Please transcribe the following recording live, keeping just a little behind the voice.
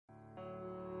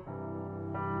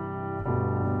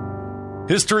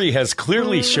History has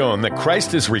clearly shown that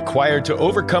Christ is required to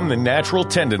overcome the natural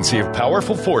tendency of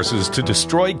powerful forces to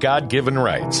destroy God-given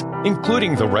rights,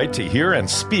 including the right to hear and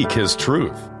speak His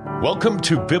truth. Welcome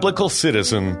to Biblical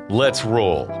Citizen, Let's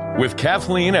Roll, with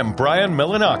Kathleen and Brian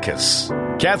Melanakis.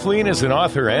 Kathleen is an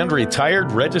author and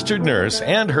retired registered nurse,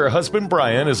 and her husband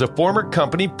Brian is a former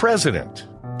company president.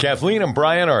 Kathleen and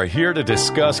Brian are here to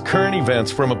discuss current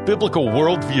events from a biblical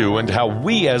worldview and how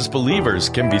we as believers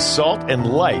can be salt and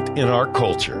light in our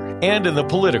culture and in the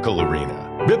political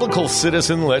arena. Biblical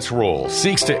Citizen Let's Roll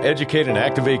seeks to educate and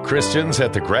activate Christians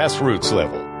at the grassroots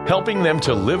level, helping them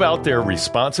to live out their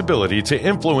responsibility to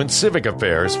influence civic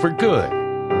affairs for good.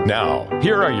 Now,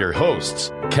 here are your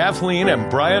hosts, Kathleen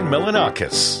and Brian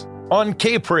Melanakis on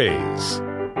K-Praise.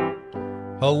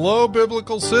 Hello,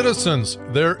 biblical citizens.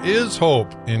 There is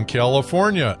hope in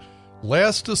California.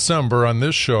 Last December on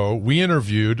this show, we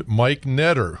interviewed Mike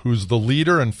Netter, who's the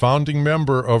leader and founding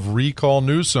member of Recall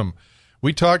Newsom.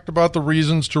 We talked about the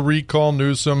reasons to recall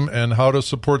Newsom and how to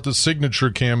support the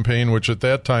signature campaign, which at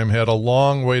that time had a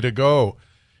long way to go.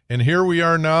 And here we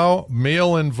are now,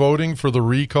 mail-in voting for the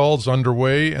recalls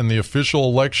underway, and the official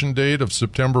election date of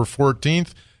September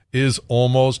 14th is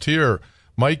almost here.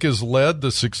 Mike has led the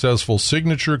successful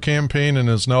signature campaign and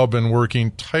has now been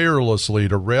working tirelessly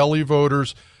to rally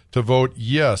voters to vote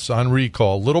yes on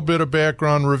recall. A little bit of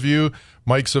background review.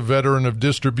 Mike's a veteran of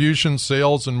distribution,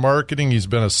 sales, and marketing. He's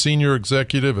been a senior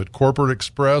executive at Corporate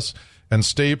Express and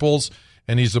Staples,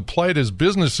 and he's applied his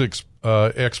business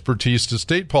expertise to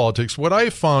state politics. What I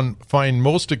find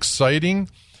most exciting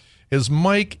is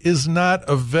Mike is not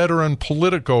a veteran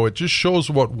politico. It just shows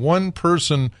what one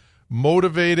person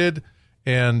motivated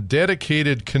and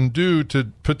dedicated can do to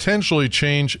potentially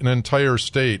change an entire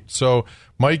state. So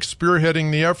Mike's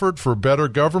spearheading the effort for better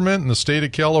government in the state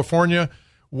of California.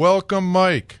 Welcome,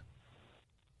 Mike.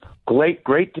 Great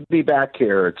to be back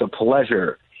here. It's a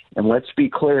pleasure. And let's be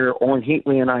clear, Owen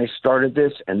Heatley and I started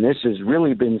this, and this has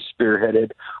really been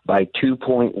spearheaded by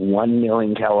 2.1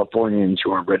 million Californians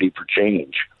who are ready for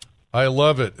change. I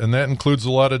love it, and that includes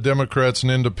a lot of Democrats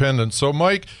and independents. So,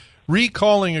 Mike,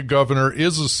 recalling a governor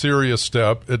is a serious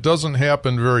step. It doesn't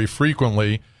happen very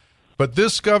frequently. But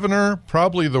this governor,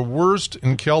 probably the worst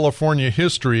in California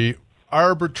history,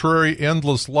 arbitrary,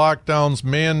 endless lockdowns,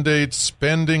 mandates,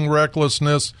 spending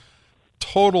recklessness,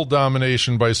 total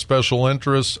domination by special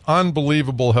interests,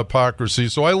 unbelievable hypocrisy.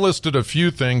 So I listed a few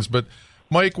things, but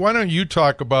Mike, why don't you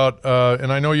talk about,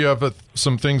 and I know you have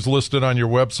some things listed on your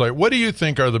website, what do you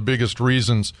think are the biggest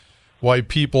reasons why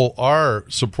people are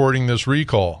supporting this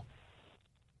recall?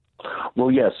 Well,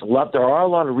 yes, there are a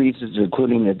lot of reasons,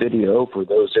 including a video for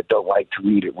those that don't like to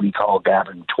read it,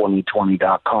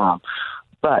 recallgavin2020.com.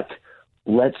 But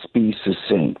let's be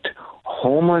succinct.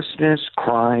 Homelessness,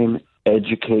 crime,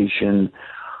 education,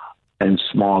 and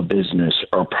small business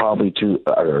are probably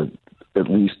at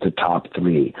least the top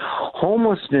three.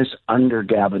 Homelessness under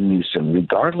Gavin Newsom,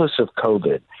 regardless of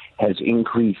COVID, has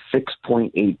increased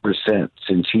 6.8%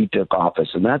 since he took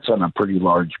office, and that's on a pretty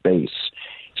large base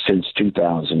since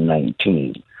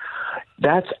 2019.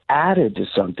 That's added to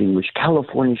something which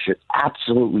California should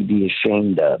absolutely be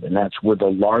ashamed of, and that's we're the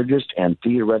largest and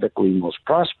theoretically most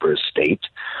prosperous state,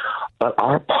 but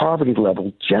our poverty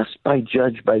level,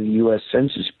 judged by the U.S.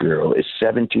 Census Bureau, is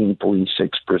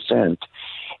 17.6%.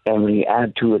 And when you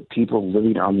add to it people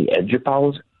living on the edge of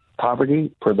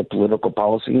poverty, per the Political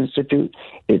Policy Institute,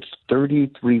 it's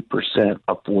 33%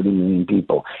 of 40 million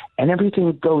people. And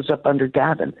everything goes up under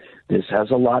Gavin. This has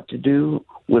a lot to do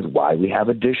with why we have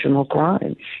additional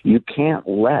crime. You can't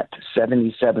let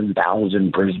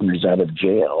 77,000 prisoners out of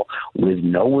jail with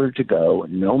nowhere to go,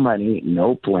 no money,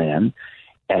 no plan,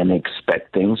 and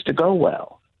expect things to go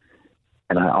well.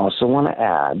 And I also want to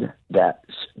add that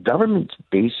government's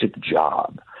basic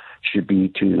job should be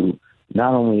to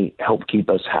not only help keep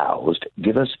us housed,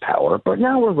 give us power, but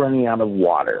now we're running out of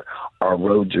water. Our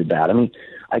roads are bad. I mean,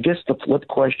 I guess the flip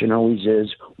question always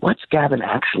is, what's Gavin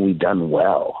actually done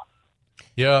well?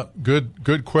 Yeah,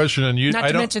 good question. And not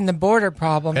to mention the border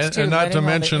problems, too. And not to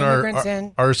mention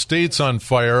our state's on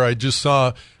fire. I just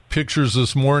saw pictures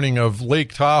this morning of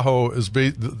Lake Tahoe.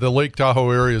 The Lake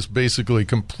Tahoe area is basically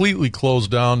completely closed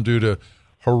down due to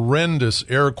horrendous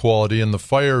air quality, and the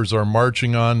fires are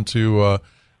marching on to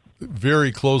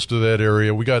very close to that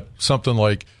area. We got something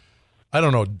like,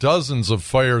 dozens of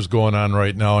fires going on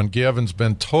right now, and Gavin's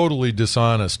been totally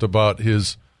dishonest about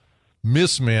his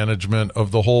mismanagement of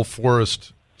the whole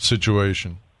forest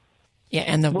situation. Yeah,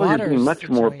 and the water you're being much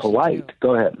more polite. Too.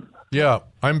 Go ahead. Yeah,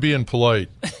 I'm being polite.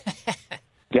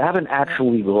 Gavin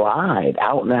actually lied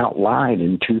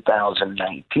in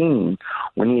 2019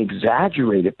 when he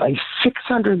exaggerated by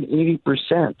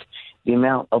 680% the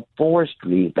amount of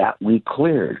forestry that we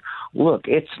cleared. Look,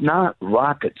 it's not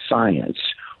rocket science.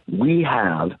 We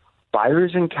have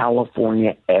fires in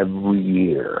California every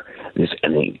year.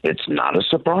 It's not a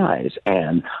surprise.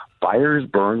 And fires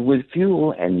burn with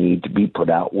fuel and need to be put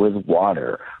out with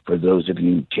water, for those of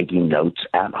you taking notes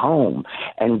at home.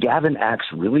 And Gavin acts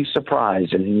really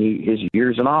surprised in his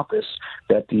years in office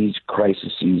that these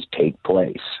crises take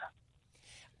place.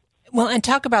 Well, and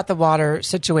talk about the water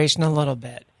situation a little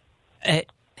bit.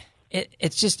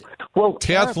 It's just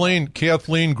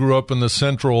Kathleen grew up in the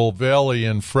Central Valley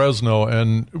in Fresno,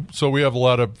 and so we have a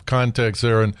lot of context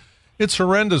there, and it's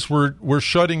horrendous. We're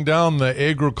shutting down the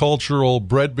agricultural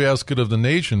breadbasket of the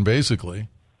nation, basically.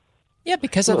 Yeah,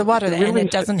 because of the water, and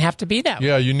it doesn't have to be that way.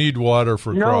 Yeah, you need water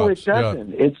for crops. No, it doesn't.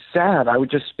 Yeah. It's sad. I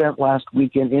just spent last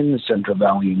weekend in the Central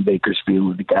Valley in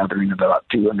Bakersfield, a gathering of about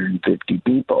 250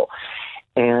 people.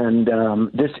 And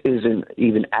this isn't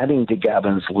even adding to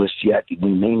Gavin's list yet.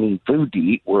 We may need food to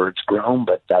eat where it's grown,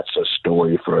 but that's a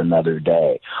story for another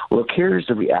day. Look, here's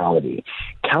the reality.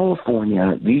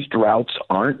 California, these droughts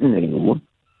aren't new.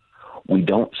 We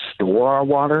don't store our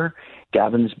water.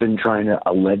 Gavin's been trying to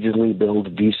allegedly build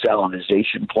a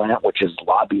desalinization plant, which his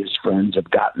lobbyist friends have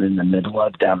gotten in the middle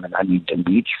of down in Huntington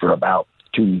Beach for about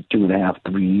 2.5,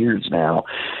 3 years now.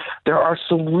 There are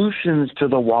solutions to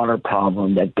the water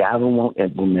problem that Gavin won't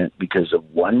implement because of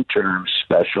one-term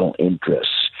special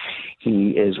interests.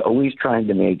 He is always trying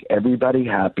to make everybody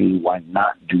happy while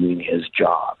not doing his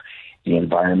job. The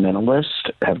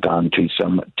environmentalists have gone to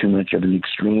too much of an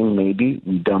extreme. Maybe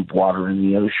we dump water in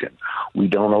the ocean. We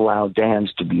don't allow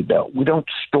dams to be built. We don't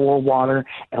store water,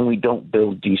 and we don't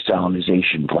build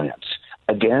desalinization plants.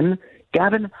 Again,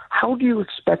 Gavin, how do you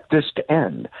expect this to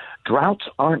end? Droughts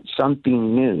aren't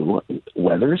something new.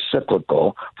 Weather is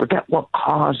cyclical. Forget what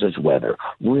causes weather.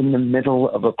 We're in the middle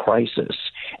of a crisis.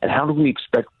 And how do we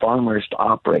expect farmers to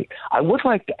operate? I would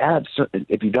like to add,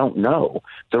 if you don't know,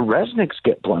 the Resnicks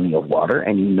get plenty of water,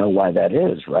 and you know why that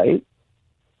is, right?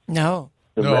 No.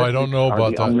 I don't know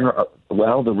about that.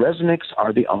 Well, the Resnicks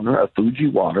are the owner of Fuji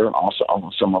Water and also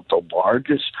own some of the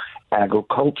largest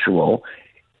agricultural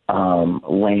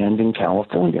land in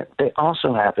California. They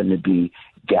also happen to be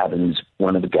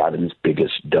one of Gavin's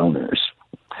biggest donors.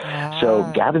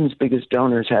 So Gavin's biggest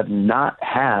donors have not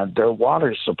had their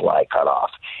water supply cut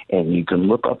off. And you can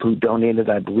look up who donated.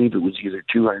 I believe it was either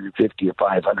 $250,000 or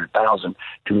 $500,000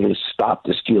 to Stop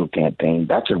the Steal campaign.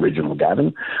 That's original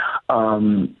Gavin.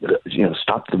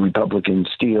 Stop the Republican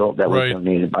steal that was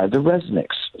donated by the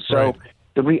Resnicks. So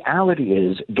the reality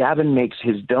is Gavin makes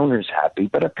his donors happy,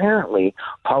 but apparently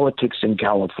politics in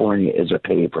California is a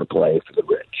pay-for-play for the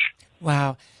rich.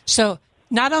 Wow. So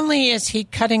not only is he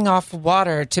cutting off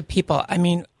water to people, I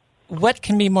mean, what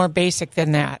can be more basic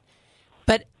than that?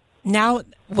 But now,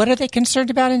 what are they concerned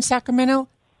about in Sacramento?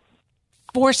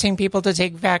 Forcing people to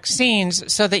take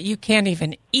vaccines so that you can't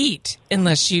even eat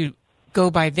unless you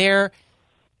go by their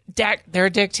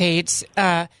dictates.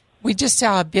 We just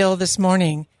saw a bill this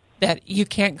morning that you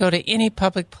can't go to any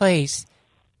public place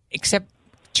except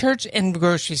church and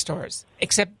grocery stores,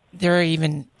 except they're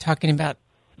even talking about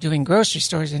doing grocery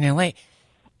stores in LA.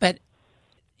 But,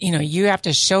 you have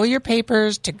to show your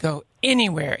papers to go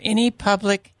anywhere, any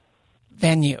public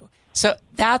venue. So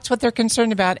that's what they're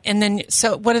concerned about. And then,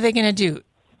 so what are they going to do?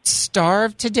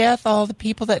 Starve to death all the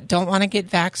people that don't want to get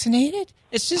vaccinated?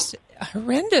 It's just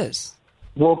horrendous.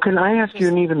 Well, can I ask you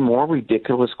an even more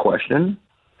ridiculous question?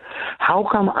 How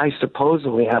come I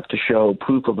supposedly have to show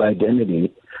proof of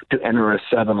identity to enter a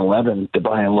 7-Eleven to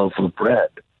buy a loaf of bread,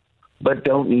 but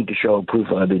don't need to show proof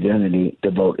of identity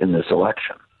to vote in this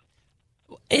election?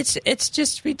 It's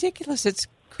just ridiculous. It's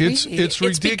crazy. It's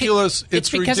ridiculous. It's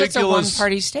because it's a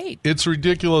one-party state. It's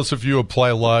ridiculous if you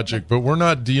apply logic, but we're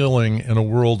not dealing in a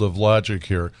world of logic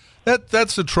here.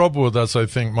 That's the trouble with us, I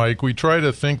think, Mike. We try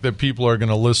to think that people are going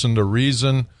to listen to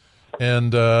reason.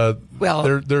 And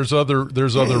there's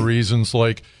other reasons,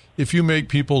 like if you make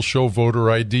people show voter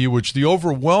ID, which the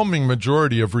overwhelming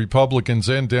majority of Republicans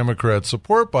and Democrats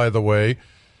support, by the way,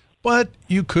 but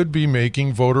you could be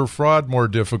making voter fraud more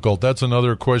difficult. That's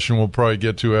another question we'll probably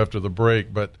get to after the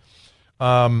break. But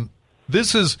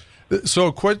this is so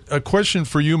a question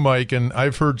for you, Mike, and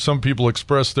I've heard some people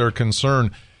express their concern.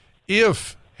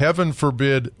 If, heaven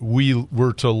forbid, we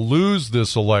were to lose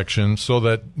this election so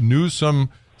that Newsom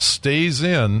stays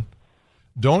in,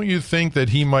 don't you think that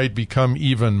he might become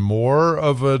even more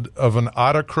of an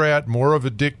autocrat, more of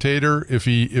a dictator if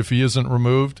he isn't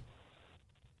removed?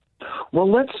 Well,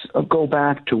 let's go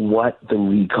back to what the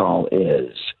recall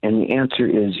is, and the answer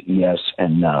is yes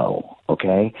and no.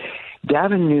 Okay,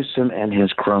 Gavin Newsom and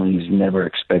his cronies never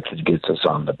expected to get us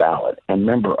on the ballot. And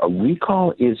remember, a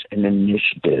recall is an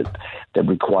initiative that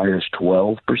requires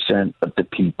 12% of the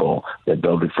people that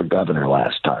voted for governor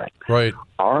last time. Right.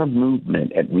 Our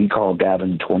movement at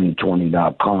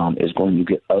recallgavin2020.com is going to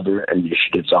get other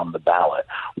initiatives on the ballot,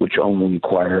 which only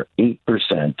require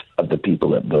 8% of the people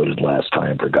that voted last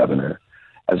time for governor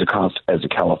as a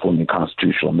California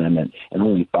constitutional amendment, and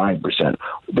only 5%.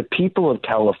 The people of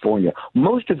California,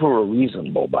 most of who are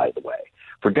reasonable, by the way.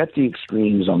 Forget the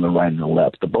extremes on the right and the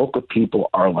left. The bulk of people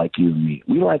are like you and me.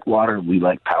 We like water. We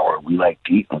like power. We like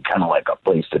to eat. And kind of like a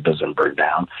place that doesn't burn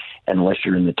down. Unless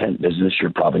you're in the tent business,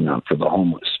 you're probably not for the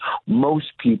homeless.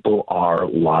 Most people are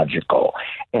logical.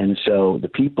 And so the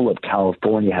people of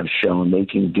California have shown they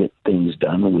can get things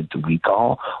done with the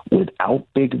recall without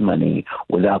big money,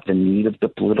 without the need of the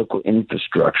political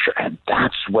infrastructure. And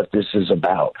that's what this is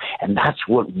about. And that's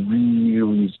what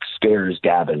really scares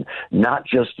Gavin. Not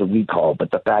just the recall,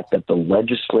 but the fact that the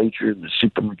legislature, the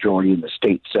supermajority, and the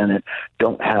state Senate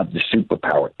don't have the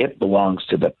superpower. It belongs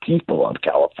to the people of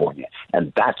California,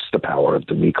 and that's the power of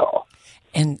the recall.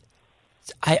 And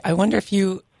I wonder if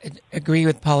you agree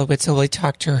with Paula Witzel. We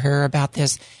talked to her about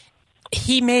this.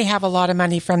 He may have a lot of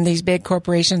money from these big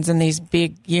corporations and these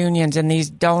big unions and these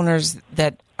donors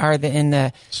that are in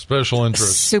the special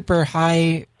interest, super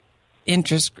high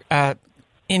interest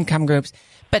income groups.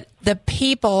 But the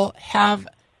people have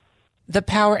the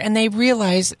power, and they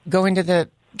realize going to the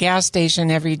gas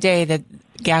station every day that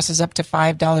gas is up to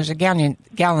 $5 a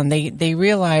gallon. They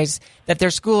realize that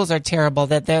their schools are terrible,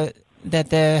 that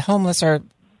the homeless are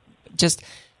just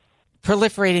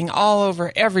proliferating all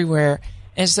over everywhere.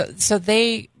 And so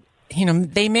they,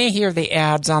 they may hear the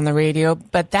ads on the radio,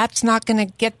 but that's not going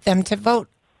to get them to vote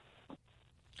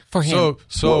for him.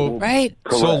 Right.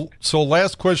 So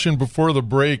last question before the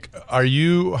break.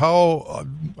 How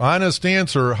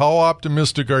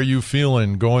optimistic are you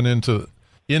feeling going into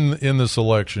in this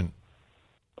election?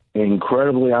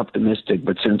 Incredibly optimistic,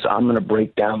 but since I'm going to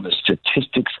break down the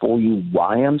statistics for you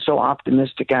why I'm so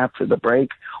optimistic after the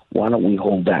break, why don't we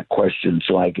hold that question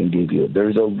so I can give you?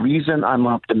 There's a reason I'm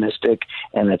optimistic,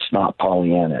 and it's not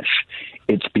Pollyannish.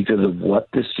 It's because of what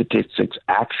the statistics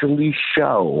actually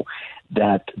show,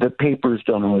 that the papers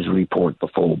don't always report the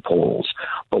full polls.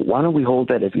 But why don't we hold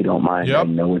that, if you don't mind? Yep. I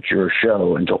know it's your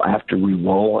show until after we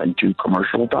roll into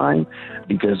commercial time,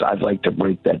 because I'd like to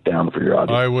break that down for your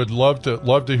audience. I would love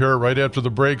to hear it right after the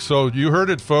break. So you heard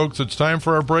it, folks. It's time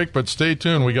for our break, but stay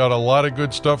tuned. We got a lot of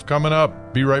good stuff coming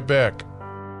up. Be right back.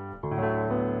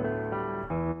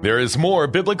 There is more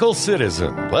Biblical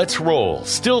Citizen. Let's roll.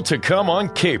 Still to come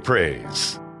on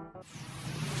K-Praise.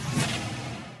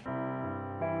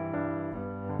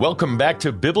 Welcome back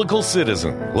to Biblical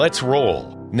Citizen. Let's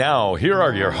roll. Now, here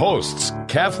are your hosts,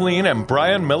 Kathleen and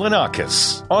Brian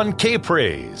Milanakis on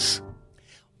K-Praise.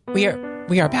 We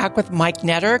are back with Mike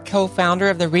Netter, co-founder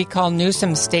of the Recall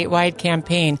Newsom statewide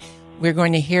campaign. We're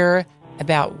going to hear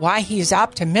about why he's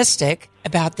optimistic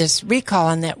about this recall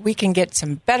and that we can get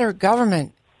some better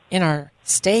government in our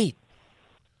state.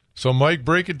 So, Mike,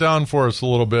 break it down for us a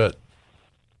little bit.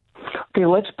 Okay,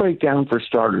 let's break down for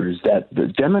starters that the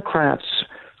Democrats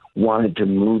wanted to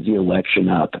move the election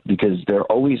up because they're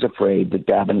always afraid that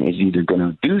Gavin is either going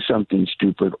to do something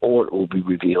stupid or it will be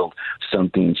revealed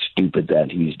something stupid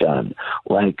that he's done,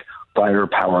 like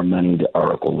firepower money, the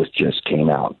article that just came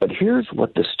out. But here's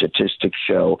what the statistics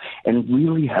show and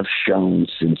really have shown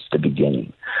since the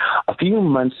beginning. A few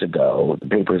months ago, the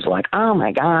paper's like, oh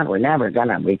my God, we're never going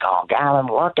to recall Gavin.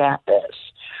 Look at this.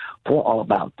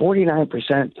 About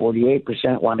 49%,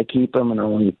 48% want to keep him, and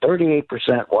only 38%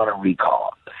 want to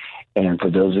recall him. And for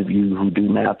those of you who do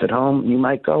math at home, you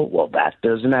might go, well, that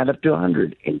doesn't add up to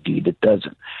 100. Indeed, it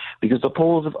doesn't. Because the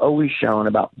polls have always shown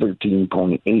about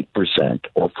 13.8%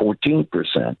 or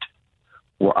 14%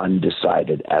 were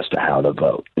undecided as to how to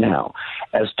vote. Now,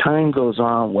 as time goes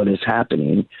on, what is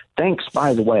happening, thanks,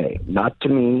 by the way, not to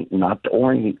me, not to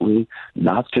Orrin Heatley,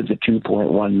 not to the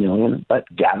 2.1 million, but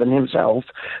Gavin himself,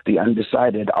 the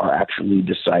undecided are actually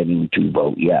deciding to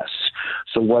vote yes.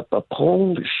 So what the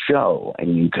polls show,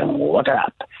 and you can look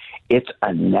up, it's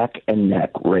a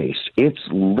neck-and-neck race. It's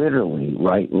literally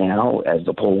right now, as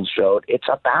the polls showed, it's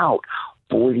about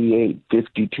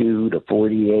 52 to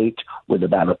 48 with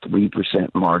about a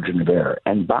 3% margin of error.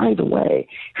 And by the way,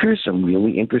 here's some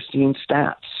really interesting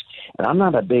stats. And I'm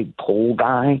not a big poll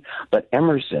guy, but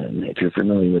Emerson, if you're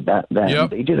familiar with that,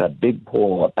 They did a big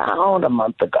poll about a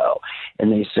month ago.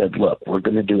 And they said, look, we're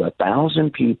going to do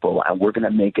 1,000 people, and we're going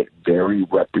to make it very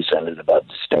representative of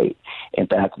the state. In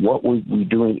fact, what we're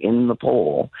doing in the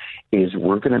poll is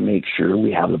we're going to make sure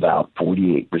we have about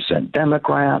 48%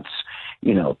 Democrats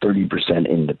 30%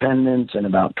 independents and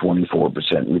about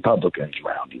 24% Republicans,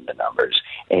 rounding the numbers.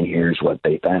 And here's what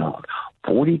they found.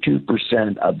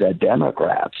 42% of the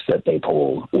Democrats that they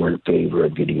polled were in favor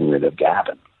of getting rid of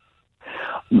Gavin.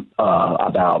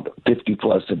 About 50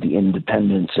 plus of the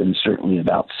independents and certainly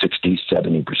about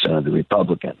 60-70% of the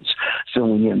Republicans. So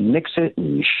when you mix it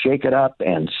and you shake it up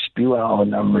and spew out all the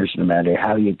numbers, no matter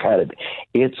how you cut it,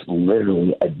 it's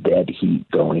literally a dead heat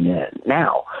going in.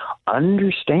 Now,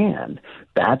 understand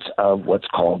that's of what's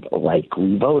called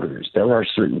likely voters. There are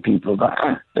certain people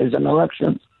that there's an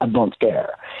election, I don't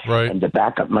care. Right. And to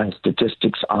back up my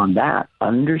statistics on that,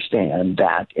 understand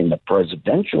that in the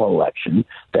presidential election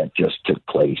that just took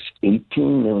place,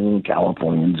 18 million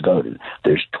Californians voted.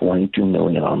 There's 22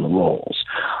 million on the rolls.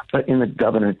 But in the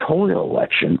gubernatorial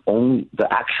election, only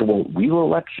the actual real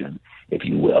election, if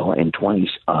you will, in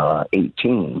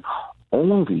 2018,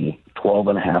 only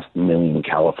 12.5 million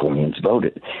Californians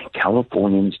voted.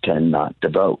 Californians tend not to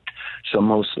vote. So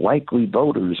most likely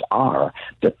voters are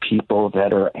the people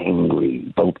that are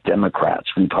angry, both Democrats,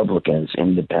 Republicans,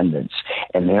 independents,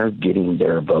 and they're getting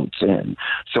their votes in.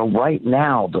 So right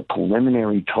now, the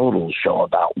preliminary totals show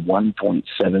about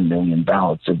 1.7 million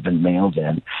ballots have been mailed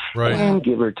in. Right. And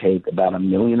give or take, about 1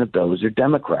 million of those are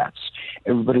Democrats.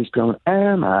 Everybody's going,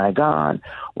 oh my God.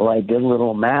 Well, I did a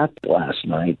little math last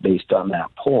night based on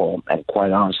that poll, and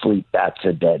quite honestly, that's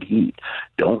a dead heat.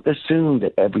 Don't assume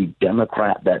that every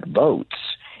Democrat that votes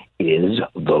is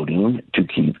voting to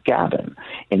keep Gavin.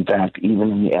 In fact,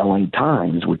 even in the LA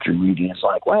Times, what you're reading is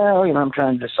like, well, I'm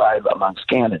trying to decide amongst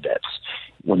candidates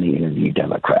when they interview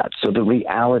Democrats. So the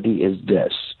reality is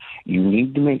this. You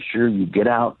need to make sure you get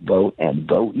out, vote, and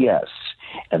vote yes.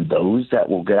 And those that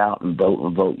will get out and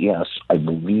vote yes, I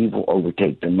believe will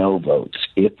overtake the no votes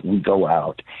if we go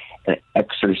out and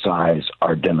exercise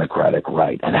our democratic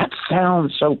right. And that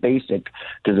sounds so basic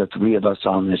to the three of us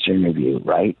on this interview,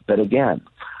 right? But again,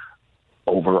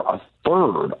 over a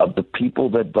third of the people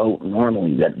that vote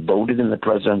normally, that voted in the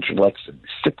presidential election,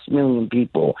 6 million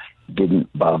people didn't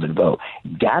bother to vote.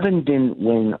 Gavin didn't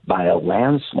win by a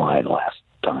landslide last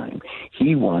time.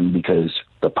 He won because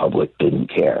the public didn't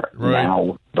care. Right.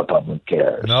 Now the public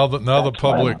cares. Now the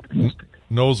public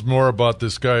knows more about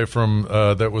this guy from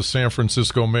that was San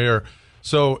Francisco mayor.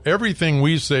 So everything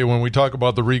we say when we talk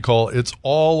about the recall, it's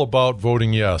all about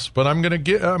voting yes. But I'm going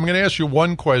to ask you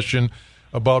one question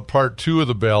about part 2 of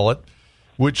the ballot,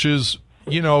 which is,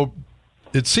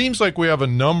 it seems like we have a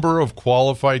number of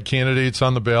qualified candidates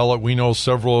on the ballot. We know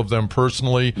several of them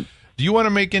personally. Do you want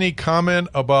to make any comment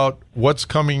about what's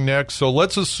coming next? So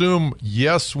let's assume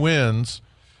yes wins.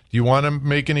 Do you want to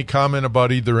make any comment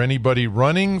about either anybody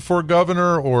running for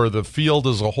governor or the field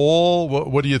as a whole?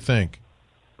 What do you think?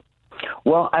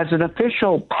 Well, as an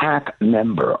official PAC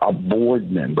member, a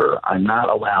board member, I'm not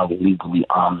allowed legally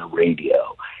on the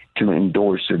radio to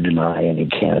endorse or deny any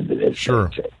candidate. Sure.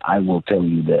 I will tell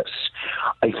you this.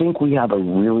 I think we have a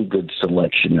really good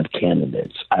selection of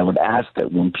candidates. I would ask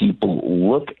that when people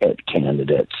look at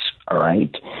candidates, all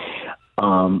right,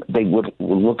 they would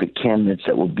look at candidates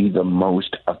that will be the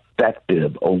most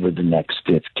effective over the next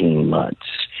 15 months.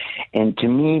 And to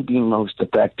me, being most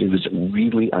effective is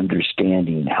really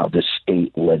understanding how the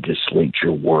state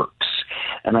legislature works.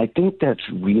 And I think that's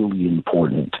really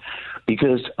important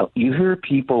because you hear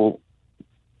people,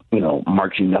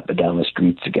 marching up and down the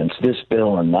streets against this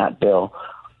bill and that bill.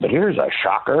 But here's a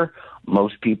shocker.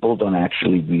 Most people don't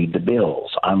actually read the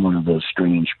bills. I'm one of those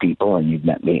strange people, and you've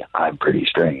met me, I'm pretty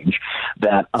strange,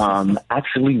 that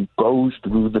actually goes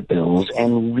through the bills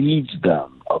and reads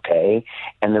them, okay?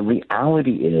 And the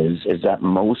reality is that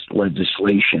most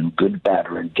legislation, good, bad,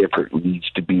 or indifferent,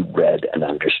 needs to be read and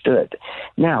understood.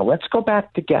 Now, let's go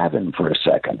back to Gavin for a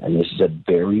second, and this is a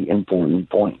very important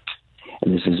point.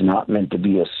 And this is not meant to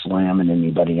be a slam on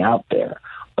anybody out there.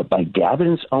 But by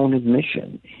Gavin's own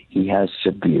admission, he has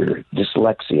severe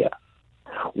dyslexia.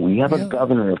 We have a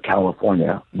governor of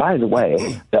California, by the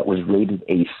way, that was rated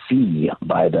a C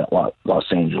by the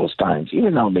Los Angeles Times,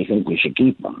 even though they think we should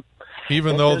keep them.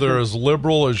 Even though they're as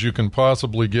liberal as you can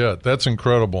possibly get. That's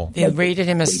incredible. They rated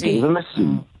him a C. They gave him a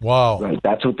C. Wow. Right.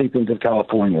 That's what they think of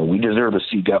California. We deserve a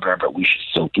C governor, but we should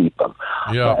still keep him.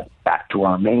 Yeah. But back to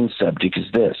our main subject is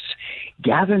this.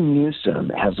 Gavin Newsom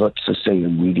has, let's just say, a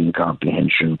reading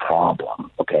comprehension problem,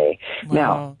 okay? Wow.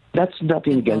 Now, that's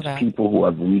nothing against people who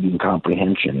have reading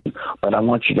comprehension, but I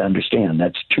want you to understand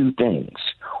that's two things.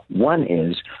 One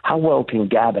is, how well can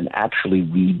Gavin actually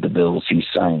read the bills he's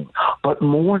signing? But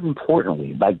more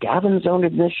importantly, by Gavin's own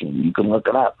admission, you can look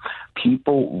it up,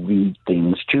 people read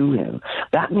things to him.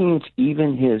 That means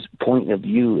even his point of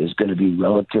view is going to be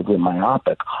relatively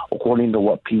myopic, according to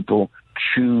what people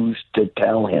choose to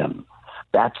tell him.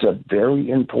 That's a very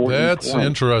important That's point.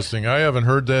 interesting. I haven't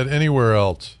heard that anywhere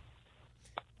else.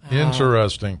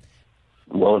 Interesting.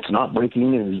 Well, it's not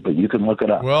breaking news, but you can look it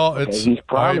up. Well, okay? He's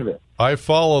proud of it. I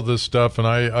follow this stuff, and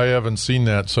I haven't seen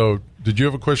that. So did you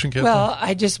have a question, Kathleen? Well,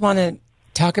 I just want to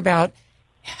talk about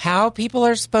how people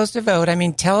are supposed to vote. I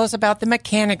mean, tell us about the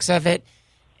mechanics of it,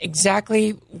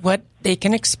 exactly what they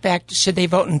can expect. Should they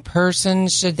vote in person?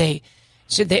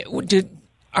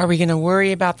 Are we going to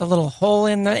worry about the little hole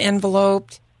in the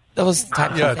envelope? Those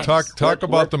types of things. Talk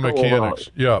about the mechanics.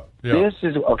 Yeah. This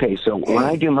is okay. So when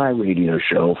I do my radio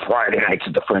show Friday nights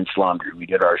at the French Laundry, we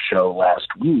did our show last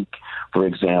week, for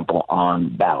example,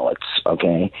 on ballots.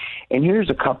 Okay, and here's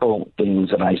a couple things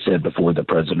that I said before the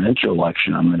presidential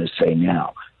election. I'm going to say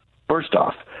now. First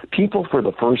off, people for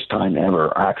the first time ever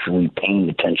are actually paying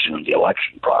attention to the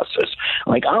election process.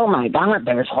 Like, oh my God,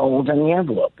 there's holes in the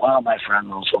envelope. Well, my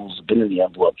friend, those holes have been in the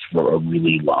envelopes for a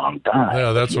really long time.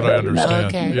 Yeah, that's what I understand.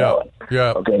 Okay.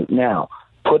 Yeah. Okay, now,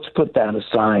 let's put that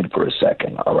aside for a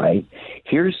second, all right?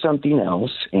 Here's something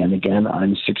else, and again,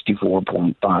 I'm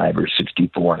 64.5 or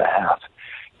 64.5.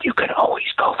 You can always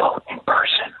go vote in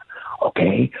person.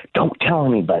 Okay, don't tell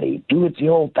anybody. Do it the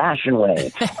old-fashioned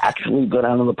way. Actually, go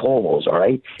down to the polls. All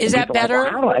right. Is that better?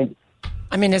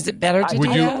 I mean, is it better to do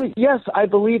that? Yes, I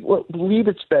believe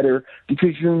it's better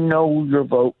because you know your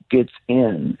vote gets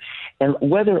in, and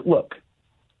let's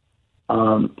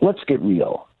get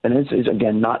real. And this is,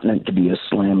 again, not meant to be a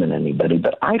slam at anybody,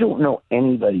 but I don't know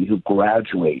anybody who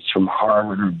graduates from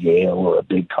Harvard or Yale or a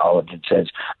big college and says,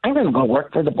 I'm going to go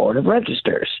work for the Board of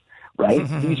Registers. Right?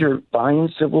 These are fine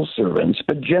civil servants,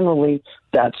 but generally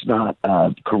that's not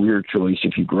a career choice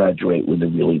if you graduate with a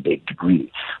really big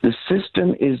degree. The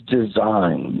system is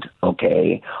designed,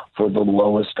 okay, for the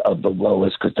lowest of the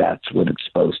lowest because that's what it's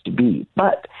supposed to be.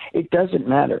 But it doesn't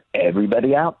matter.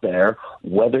 Everybody out there,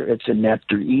 whether it's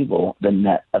inept or evil, the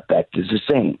net effect is the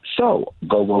same. So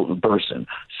go vote in person.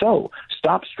 So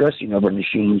stop stressing over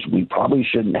machines we probably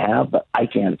shouldn't have, but I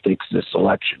can't fix this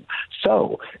election.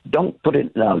 So don't put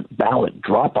it in a ballot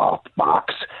drop-off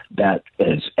box that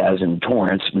is, as in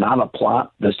Torrance, not a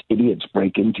plot this idiots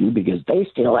break into because they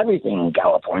steal everything in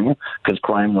California because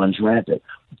crime runs rampant.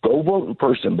 Go vote in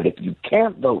person, but if you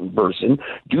can't vote in person,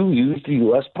 do use the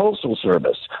U.S. Postal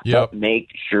Service. Yep. But make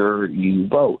sure you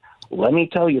vote. Let me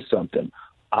tell you something.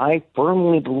 I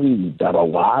firmly believe that a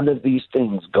lot of these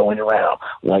things going around,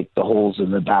 like the holes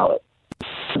in the ballot,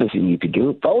 the thing you could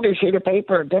do, fold a sheet of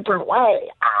paper a different way.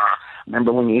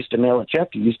 Remember when you used to mail a check,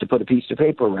 you used to put a piece of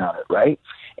paper around it, right?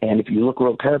 And if you look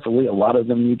real carefully, a lot of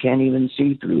them you can't even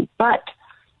see through. But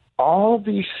all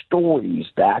these stories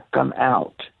that come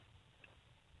out,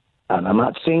 and I'm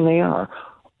not saying they are,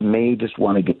 may just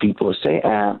want to get people to say,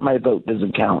 my vote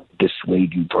doesn't count,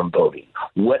 dissuade you from voting.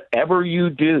 Whatever you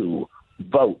do,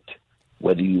 vote.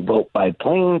 Whether you vote by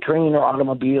plane, train, or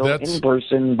automobile, in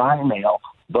person, by mail,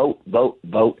 vote,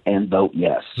 and vote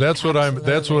yes. That's what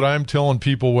I'm telling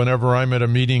people whenever I'm at a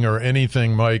meeting or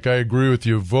anything, Mike. I agree with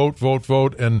you.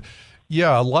 Vote. And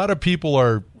yeah, a lot of people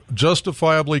are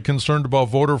justifiably concerned about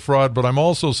voter fraud, but I'm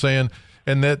also saying,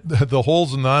 and that the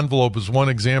holes in the envelope is one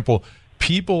example,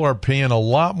 people are paying a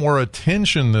lot more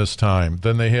attention this time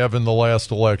than they have in the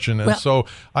last election. And so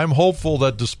I'm hopeful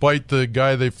that despite the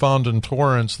guy they found in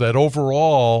Torrance, that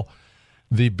overall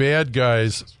the bad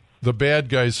guys,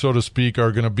 so to speak,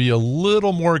 are going to be a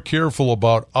little more careful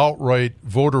about outright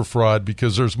voter fraud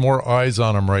because there's more eyes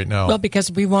on them right now. Well,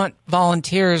 because we want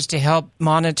volunteers to help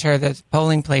monitor the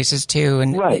polling places, too.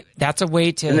 And that's a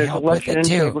way to help with it, too. There's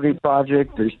Integrity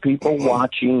Project. There's people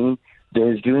watching.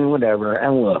 There's doing whatever.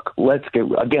 And look, let's get,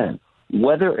 again,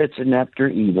 whether it's inept or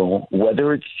evil,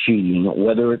 whether it's cheating,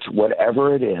 whether it's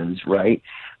whatever it is, right,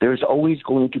 there's always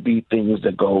going to be things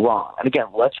that go wrong. And again,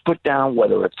 let's put down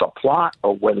whether it's a plot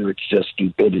or whether it's just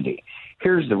stupidity.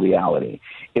 Here's the reality.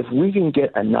 If we can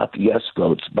get enough yes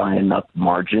votes by enough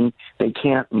margin, they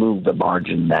can't move the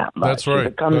margin that much. That's right.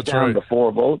 If it comes down to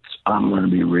 4 votes, I'm going to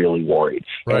be really worried.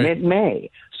 Right. And it may.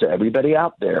 So everybody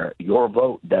out there, your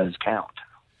vote does count.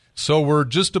 So we're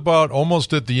just about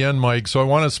almost at the end, Mike. So I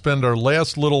want to spend our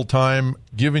last little time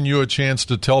giving you a chance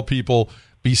to tell people,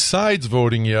 besides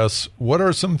voting yes, what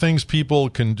are some things people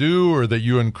can do or that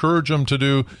you encourage them to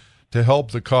do to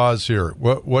help the cause here?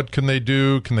 What can they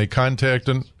do? Can they contact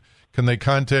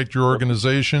your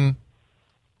organization?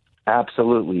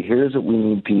 Absolutely. Here's what we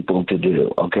need people to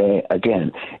do, okay?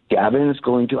 Again, Gavin's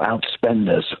going to outspend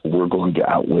us. We're going to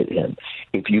outwit him.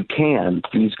 if you can,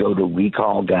 please go to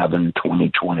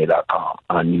recallgavin2020.com.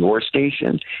 On your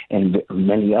station and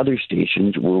many other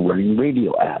stations, we're running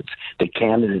radio ads. The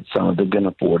candidates, some of them can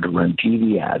afford to run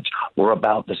TV ads. We're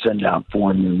about to send out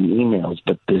 4 million emails,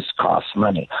 but this costs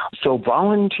money. So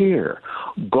volunteer.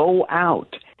 Go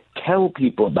out. Tell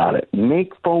people about it.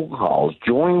 Make phone calls.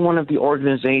 Join one of the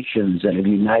organizations that have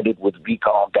united with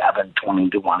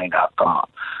recallgavin2020.com.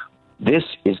 This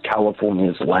is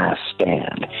California's last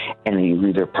stand, and you're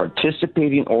either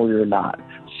participating or you're not.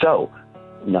 So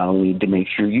not only to make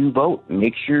sure you vote,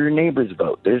 make sure your neighbors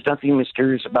vote. There's nothing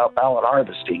mysterious about ballot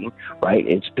harvesting, right?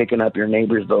 It's picking up your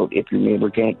neighbor's vote if your neighbor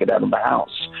can't get out of the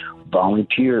house.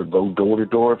 Volunteer, go door to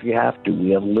door if you have to. We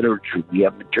have literature, we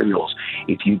have materials.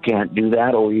 If you can't do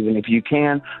that, or even if you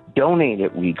can, donate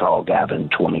at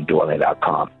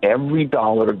recallgavin2020.com. Every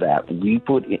dollar that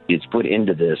is put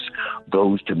into this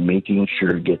goes to making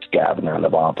sure it gets Gavin out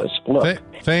of office. Look,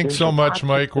 thanks so much,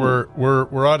 Mike.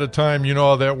 We're out of time. You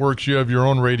know how that works. You have your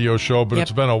own radio show, but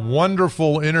It's been a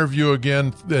wonderful interview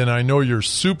again, and I know you're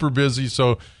super busy,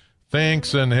 so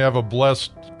thanks, and have a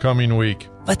blessed coming week.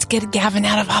 Let's get Gavin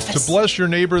out of office. To bless your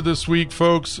neighbor this week,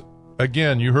 folks,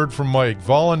 again, you heard from Mike.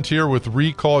 Volunteer with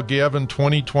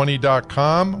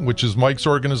recallgavin2020.com, which is Mike's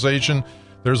organization.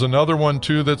 There's another one,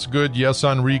 too, that's good,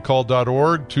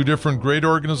 yesonrecall.org. 2 different great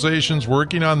organizations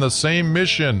working on the same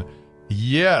mission.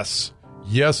 Yes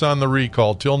on the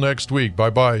recall. Till next week.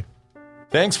 Bye-bye.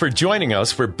 Thanks for joining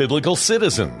us for Biblical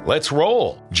Citizen. Let's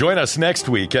roll. Join us next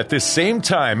week at this same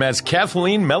time as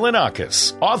Kathleen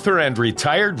Melanakis, author and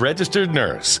retired registered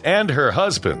nurse, and her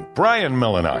husband, Brian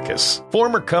Melanakis,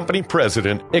 former company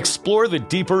president, explore the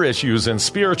deeper issues and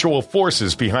spiritual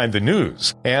forces behind the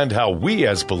news and how we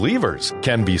as believers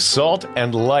can be salt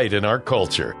and light in our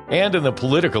culture and in the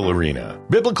political arena.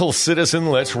 Biblical Citizen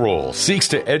Let's Roll seeks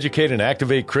to educate and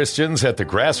activate Christians at the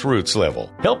grassroots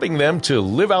level, helping them to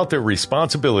live out their responsibility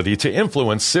to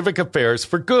influence civic affairs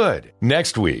for good.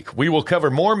 Next week, we will cover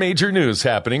more major news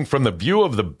happening from the view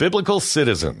of the biblical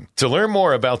citizen. To learn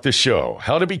more about the show,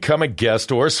 how to become a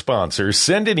guest or sponsor,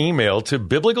 send an email to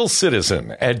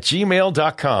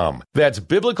biblicalcitizen@gmail.com. That's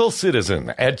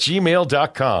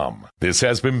biblicalcitizen@gmail.com. This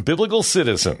has been Biblical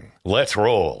Citizen. Let's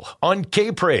roll on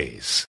K-Praise.